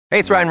Hey,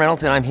 it's Ryan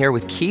Reynolds, and I'm here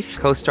with Keith,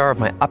 co-star of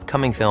my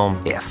upcoming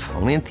film, If,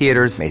 only in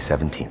theaters May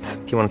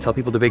 17th. Do you want to tell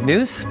people the big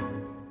news?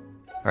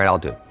 All right, I'll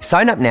do it.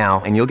 Sign up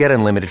now and you'll get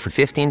unlimited for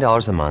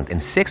 $15 a month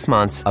and 6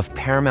 months of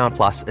Paramount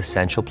Plus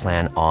Essential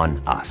Plan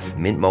on us.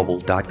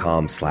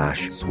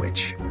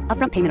 MintMobile.com/switch.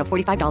 Upfront payment of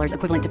 $45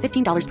 equivalent to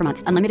 $15 per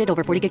month. Unlimited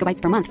over 40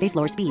 gigabytes per month. Face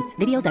lower speeds.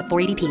 Videos at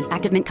 480p.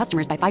 Active Mint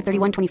customers by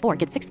 531.24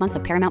 get 6 months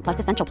of Paramount Plus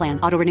Essential Plan.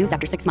 Auto renews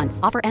after 6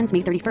 months. Offer ends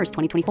May 31st,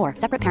 2024.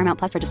 Separate Paramount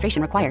Plus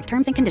registration required.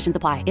 Terms and conditions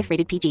apply if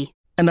rated PG.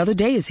 Another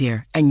day is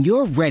here, and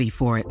you're ready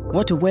for it.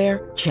 What to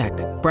wear? Check.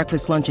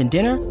 Breakfast, lunch, and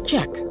dinner?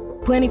 Check.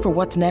 Planning for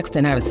what's next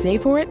and how to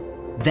save for it?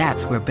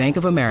 That's where Bank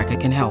of America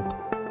can help.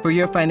 For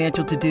your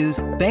financial to-dos,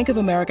 Bank of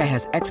America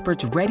has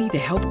experts ready to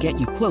help get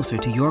you closer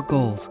to your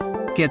goals.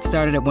 Get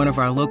started at one of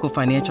our local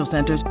financial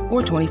centers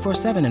or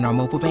 24/7 in our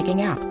mobile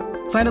banking app.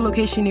 Find a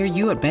location near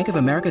you at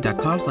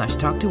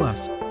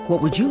bankofamerica.com/talktous.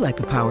 What would you like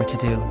the power to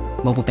do?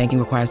 Mobile banking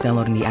requires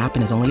downloading the app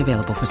and is only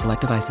available for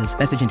select devices.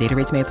 Message and data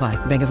rates may apply.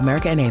 Bank of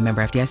America N.A.,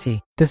 member FDIC.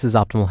 This is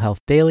Optimal Health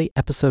Daily,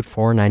 episode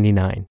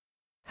 499,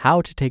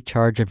 How to Take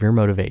Charge of Your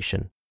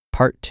Motivation,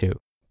 Part 2,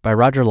 by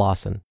Roger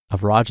Lawson of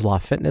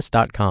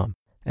RajLawFitness.com.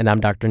 And I'm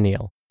Dr.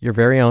 Neil, your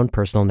very own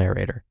personal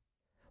narrator.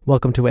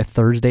 Welcome to a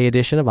Thursday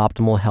edition of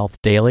Optimal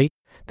Health Daily.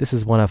 This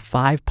is one of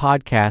 5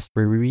 podcasts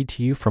where we read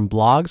to you from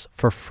blogs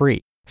for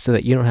free so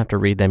that you don't have to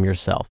read them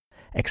yourself,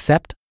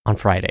 except on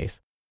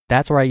Fridays.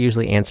 That's where I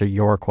usually answer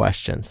your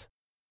questions.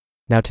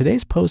 Now,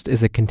 today's post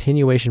is a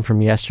continuation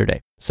from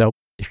yesterday. So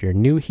if you're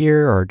new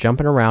here or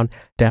jumping around,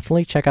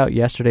 definitely check out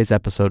yesterday's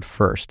episode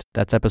first.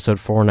 That's episode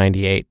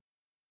 498.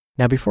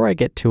 Now, before I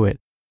get to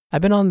it,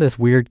 I've been on this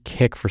weird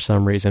kick for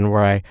some reason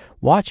where I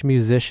watch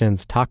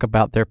musicians talk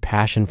about their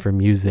passion for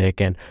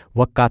music and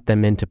what got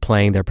them into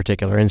playing their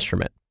particular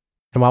instrument.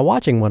 And while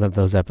watching one of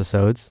those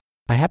episodes,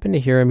 I happened to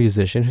hear a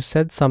musician who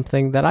said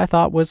something that I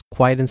thought was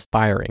quite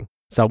inspiring.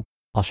 So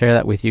I'll share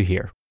that with you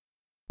here.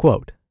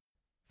 Quote,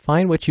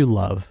 "Find what you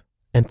love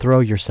and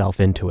throw yourself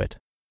into it.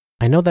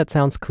 I know that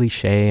sounds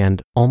cliche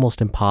and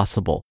almost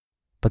impossible,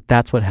 but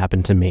that's what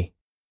happened to me."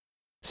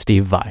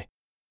 Steve Vai.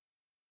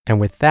 And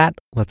with that,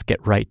 let's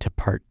get right to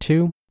part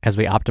 2 as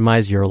we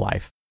optimize your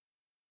life.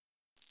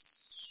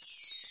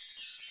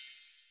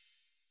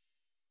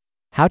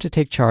 How to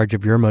Take Charge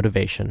of Your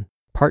Motivation,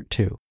 Part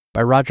 2,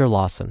 by Roger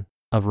Lawson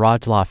of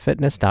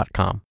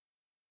RajLawFitness.com.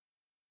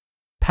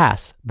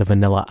 Pass the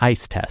Vanilla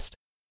Ice test.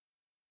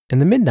 In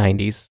the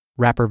mid-90s,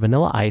 rapper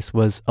Vanilla Ice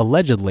was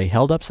allegedly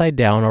held upside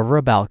down over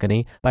a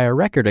balcony by a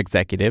record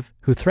executive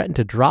who threatened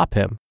to drop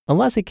him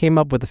unless he came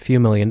up with a few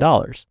 $1 million.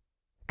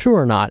 True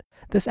or not,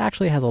 this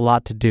actually has a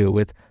lot to do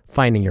with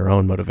finding your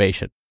own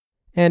motivation.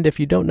 And if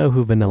you don't know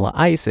who Vanilla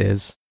Ice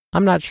is,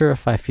 I'm not sure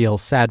if I feel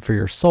sad for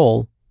your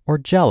soul or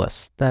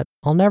jealous that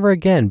I'll never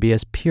again be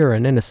as pure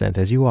and innocent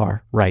as you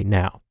are right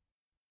now.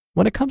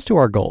 When it comes to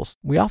our goals,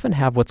 we often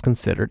have what's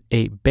considered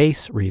a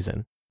base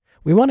reason.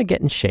 We want to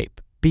get in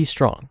shape, be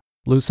strong,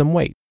 lose some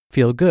weight,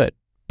 feel good,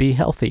 be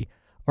healthy,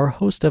 or a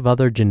host of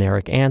other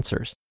generic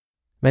answers.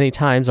 Many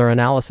times our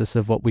analysis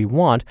of what we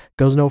want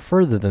goes no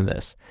further than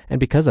this, and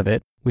because of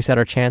it, we set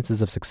our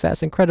chances of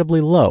success incredibly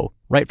low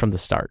right from the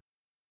start.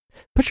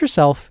 Put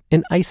yourself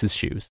in Ice's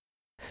shoes.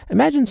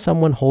 Imagine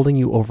someone holding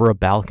you over a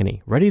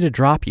balcony, ready to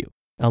drop you,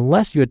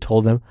 unless you had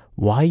told them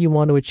why you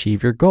want to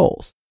achieve your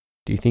goals.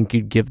 Do you think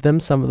you'd give them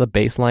some of the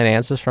baseline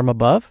answers from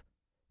above?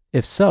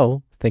 If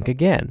so, think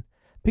again,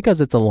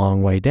 because it's a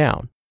long way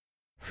down.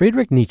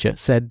 Friedrich Nietzsche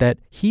said that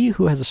he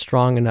who has a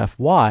strong enough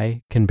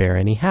why can bear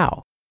any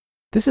how.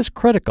 This is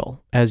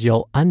critical, as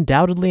you'll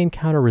undoubtedly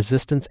encounter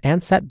resistance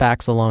and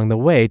setbacks along the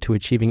way to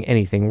achieving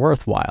anything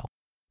worthwhile.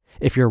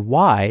 If your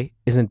why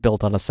isn't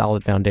built on a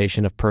solid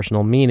foundation of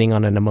personal meaning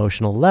on an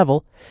emotional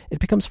level, it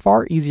becomes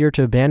far easier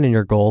to abandon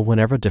your goal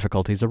whenever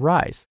difficulties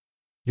arise.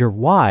 Your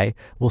why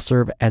will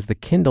serve as the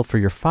kindle for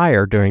your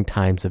fire during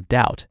times of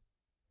doubt.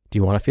 Do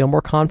you want to feel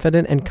more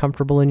confident and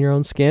comfortable in your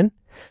own skin?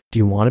 Do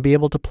you want to be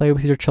able to play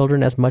with your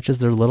children as much as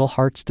their little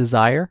hearts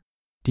desire?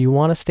 Do you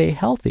want to stay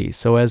healthy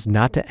so as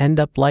not to end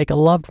up like a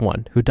loved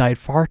one who died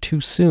far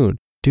too soon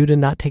due to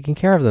not taking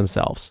care of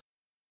themselves?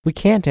 We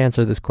can't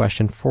answer this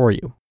question for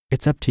you.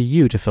 It's up to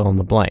you to fill in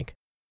the blank.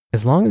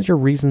 As long as your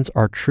reasons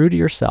are true to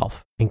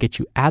yourself and get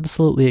you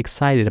absolutely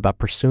excited about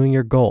pursuing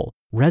your goal,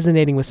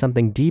 resonating with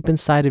something deep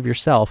inside of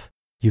yourself,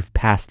 you've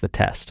passed the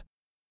test.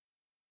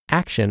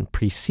 Action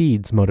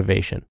precedes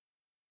motivation.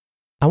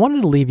 I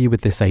wanted to leave you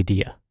with this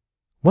idea.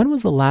 When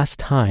was the last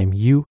time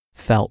you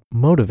felt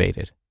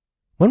motivated?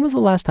 When was the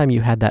last time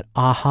you had that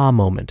aha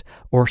moment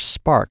or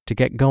spark to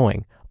get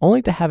going,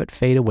 only to have it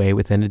fade away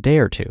within a day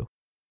or two?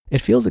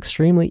 It feels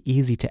extremely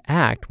easy to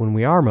act when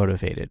we are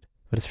motivated,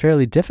 but it's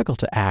fairly difficult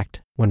to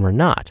act when we're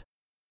not.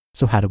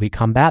 So how do we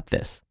combat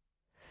this?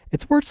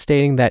 It's worth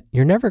stating that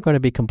you're never going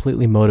to be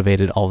completely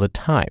motivated all the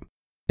time.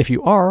 If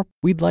you are,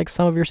 we'd like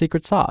some of your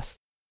secret sauce.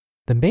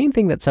 The main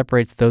thing that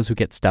separates those who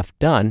get stuff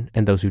done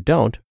and those who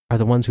don't are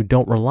the ones who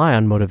don't rely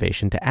on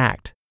motivation to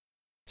act.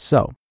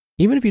 So,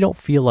 even if you don't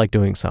feel like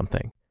doing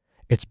something,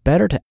 it's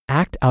better to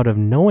act out of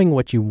knowing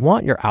what you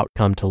want your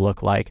outcome to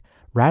look like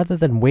rather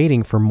than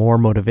waiting for more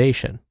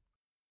motivation.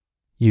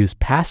 Use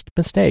past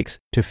mistakes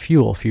to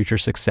fuel future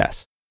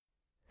success.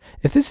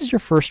 If this is your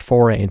first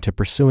foray into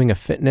pursuing a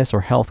fitness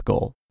or health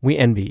goal, we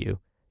envy you.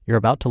 You're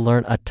about to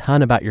learn a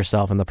ton about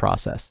yourself in the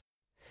process.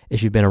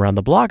 If you've been around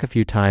the block a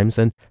few times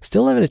and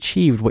still haven't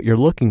achieved what you're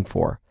looking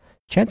for,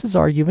 chances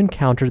are you've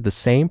encountered the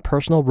same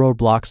personal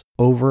roadblocks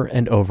over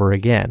and over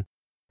again.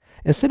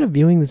 Instead of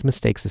viewing these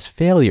mistakes as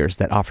failures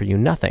that offer you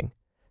nothing,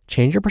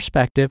 change your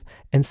perspective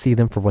and see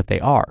them for what they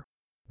are,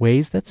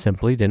 ways that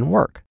simply didn't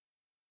work.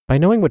 By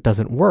knowing what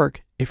doesn't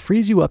work, it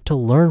frees you up to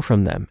learn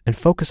from them and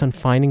focus on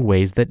finding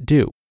ways that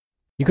do.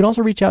 You can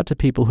also reach out to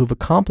people who've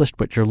accomplished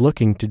what you're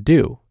looking to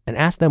do and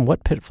ask them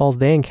what pitfalls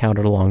they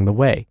encountered along the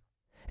way.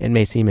 It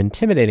may seem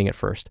intimidating at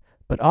first,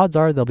 but odds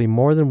are they'll be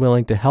more than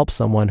willing to help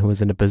someone who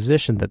is in a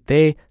position that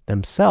they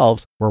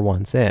themselves were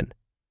once in.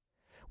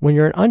 When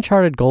you're in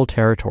uncharted goal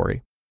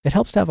territory, it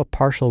helps to have a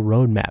partial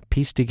roadmap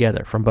pieced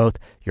together from both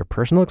your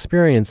personal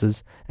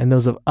experiences and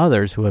those of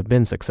others who have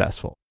been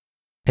successful.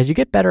 As you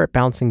get better at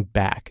bouncing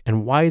back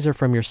and wiser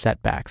from your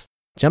setbacks,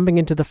 jumping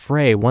into the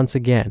fray once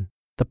again,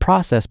 the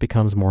process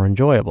becomes more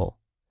enjoyable.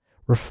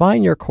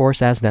 Refine your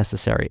course as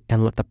necessary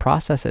and let the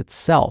process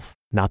itself,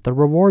 not the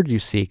reward you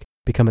seek,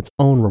 become its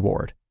own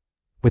reward.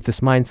 With this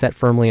mindset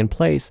firmly in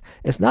place,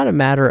 it's not a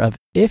matter of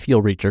if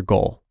you'll reach your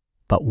goal,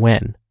 but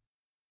when.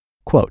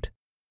 Quote,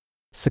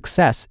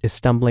 "Success is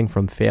stumbling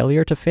from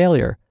failure to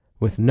failure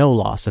with no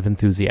loss of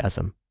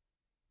enthusiasm."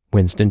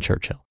 Winston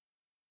Churchill.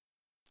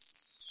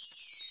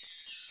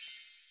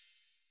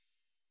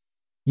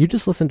 You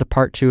just listened to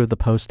part 2 of the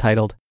post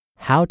titled,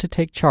 "How to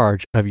Take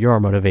Charge of Your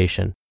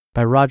Motivation"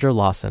 by Roger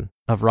Lawson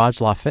of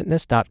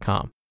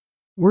RajLawFitness.com.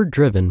 We're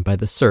driven by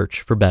the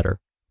search for better,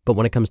 but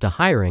when it comes to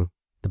hiring,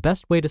 the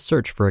best way to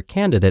search for a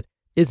candidate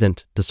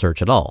isn't to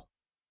search at all.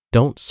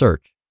 Don't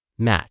search,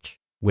 match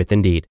with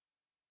Indeed.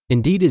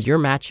 Indeed is your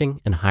matching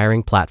and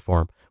hiring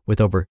platform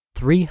with over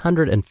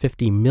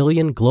 350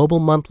 million global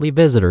monthly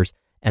visitors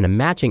and a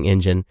matching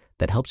engine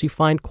that helps you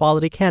find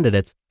quality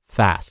candidates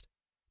fast.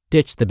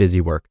 Ditch the busy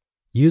work.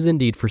 Use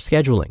Indeed for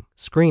scheduling,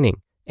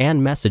 screening,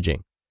 and messaging.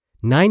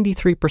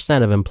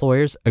 93% of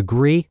employers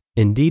agree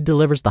Indeed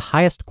delivers the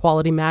highest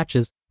quality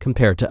matches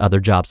compared to other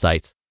job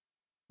sites.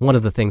 One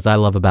of the things I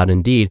love about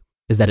Indeed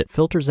is that it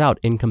filters out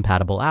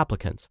incompatible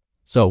applicants.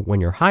 So when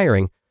you're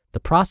hiring, the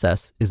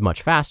process is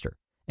much faster,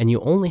 and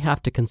you only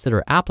have to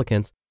consider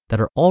applicants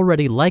that are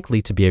already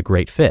likely to be a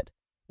great fit.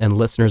 And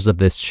listeners of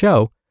this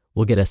show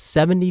will get a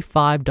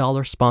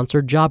 $75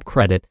 sponsored job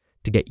credit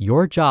to get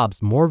your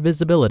jobs more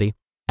visibility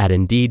at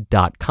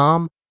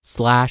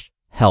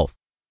Indeed.com/health.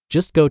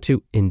 Just go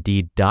to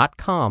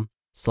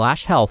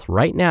Indeed.com/health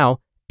right now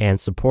and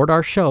support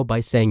our show by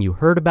saying you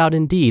heard about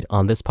Indeed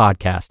on this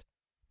podcast.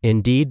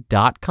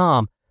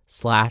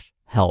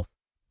 Indeed.com/health.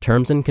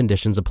 Terms and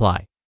conditions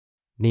apply.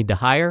 Need to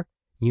hire?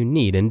 You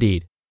need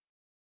Indeed.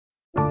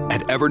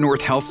 At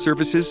Evernorth Health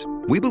Services,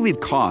 we believe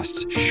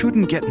costs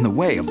shouldn't get in the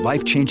way of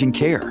life-changing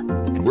care,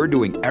 and we're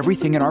doing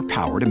everything in our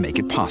power to make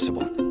it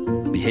possible.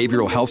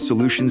 Behavioral health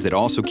solutions that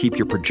also keep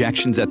your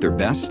projections at their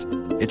best?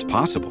 It's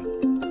possible.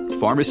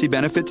 Pharmacy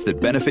benefits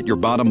that benefit your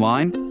bottom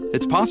line?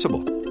 It's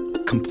possible.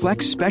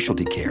 Complex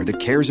specialty care that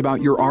cares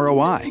about your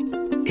ROI?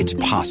 It's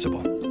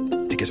possible.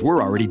 Because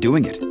we're already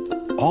doing it.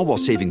 All while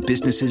saving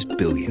businesses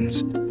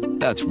billions.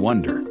 That's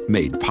Wonder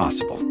made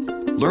possible.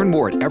 Learn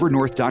more at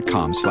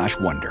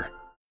evernorth.com/wonder.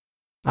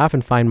 I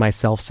often find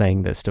myself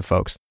saying this to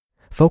folks.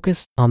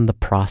 Focus on the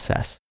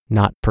process,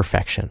 not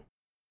perfection.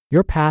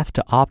 Your path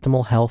to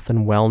optimal health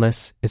and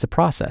wellness is a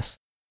process.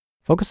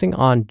 Focusing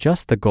on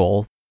just the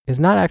goal is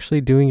not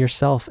actually doing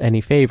yourself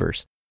any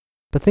favors.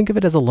 But think of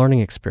it as a learning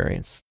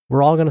experience.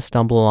 We're all going to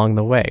stumble along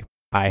the way.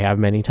 I have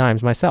many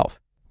times myself.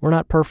 We're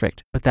not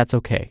perfect, but that's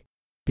okay.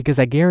 Because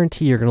I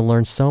guarantee you're going to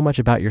learn so much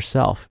about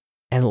yourself,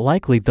 and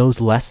likely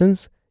those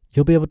lessons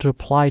you'll be able to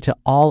apply to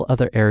all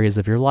other areas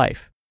of your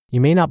life.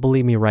 You may not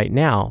believe me right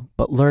now,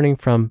 but learning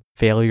from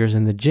failures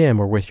in the gym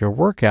or with your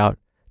workout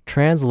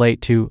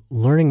translate to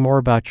learning more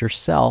about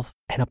yourself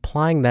and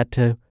applying that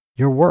to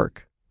your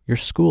work, your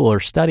school or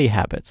study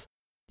habits.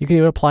 You can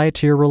even apply it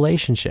to your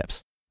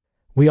relationships.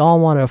 We all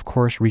want to, of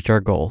course, reach our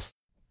goals,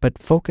 but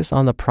focus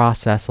on the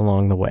process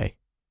along the way.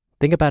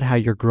 Think about how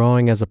you're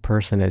growing as a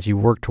person as you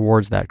work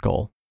towards that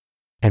goal.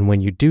 And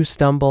when you do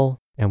stumble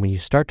and when you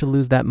start to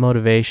lose that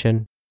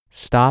motivation,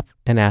 stop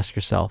and ask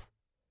yourself,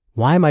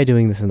 why am I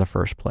doing this in the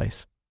first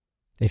place?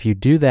 If you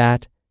do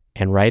that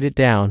and write it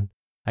down,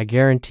 I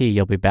guarantee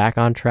you'll be back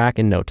on track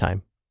in no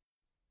time.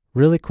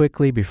 Really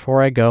quickly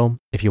before I go,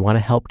 if you want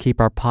to help keep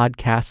our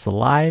podcasts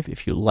alive,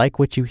 if you like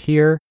what you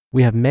hear,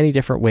 we have many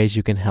different ways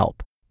you can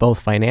help, both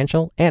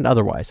financial and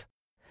otherwise.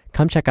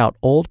 Come check out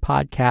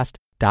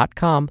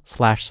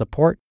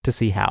oldpodcast.com/support to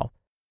see how.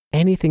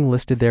 Anything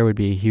listed there would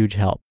be a huge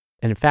help.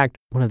 And in fact,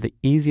 one of the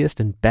easiest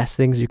and best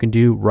things you can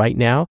do right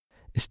now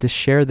is to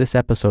share this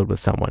episode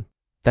with someone.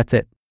 That's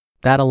it.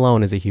 That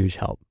alone is a huge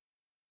help.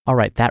 All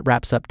right, that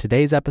wraps up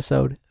today's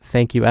episode.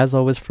 Thank you as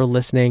always for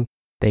listening.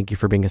 Thank you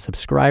for being a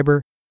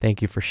subscriber.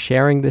 Thank you for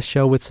sharing this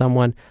show with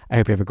someone. I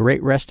hope you have a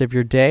great rest of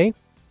your day.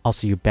 I'll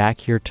see you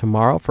back here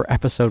tomorrow for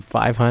episode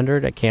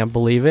 500. I can't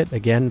believe it.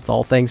 Again, it's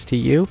all thanks to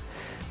you,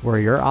 where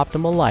your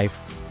optimal life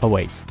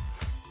awaits.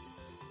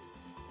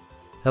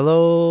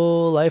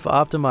 Hello, Life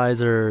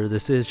Optimizer.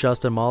 This is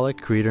Justin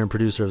Malik, creator and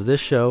producer of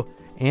this show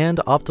and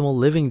Optimal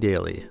Living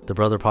Daily, the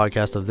brother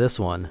podcast of this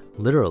one.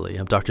 Literally,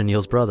 I'm Dr.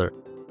 Neil's brother.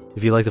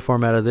 If you like the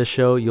format of this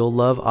show, you'll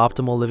love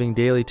Optimal Living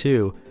Daily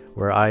too,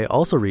 where I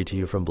also read to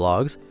you from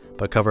blogs,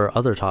 but cover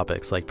other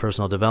topics like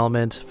personal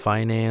development,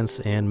 finance,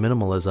 and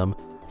minimalism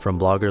from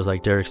bloggers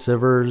like Derek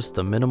Sivers,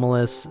 The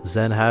Minimalists,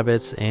 Zen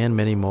Habits, and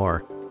many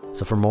more.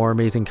 So for more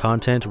amazing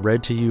content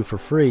read to you for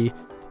free,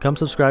 come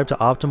subscribe to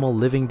Optimal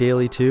Living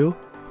Daily too,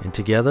 and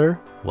together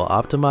we'll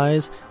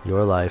optimize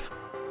your life.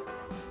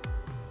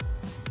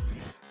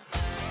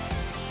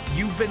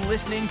 You've been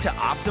listening to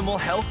Optimal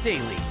Health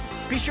Daily.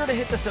 Be sure to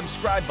hit the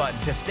subscribe button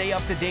to stay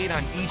up to date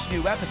on each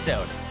new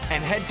episode,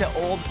 and head to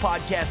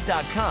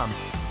oldpodcast.com.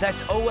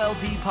 That's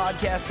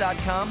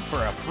oldpodcast.com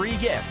for a free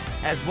gift,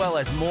 as well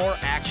as more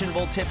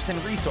actionable tips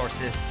and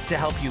resources to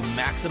help you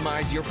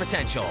maximize your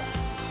potential.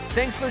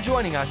 Thanks for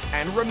joining us,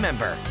 and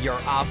remember, your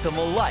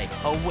optimal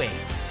life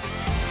awaits.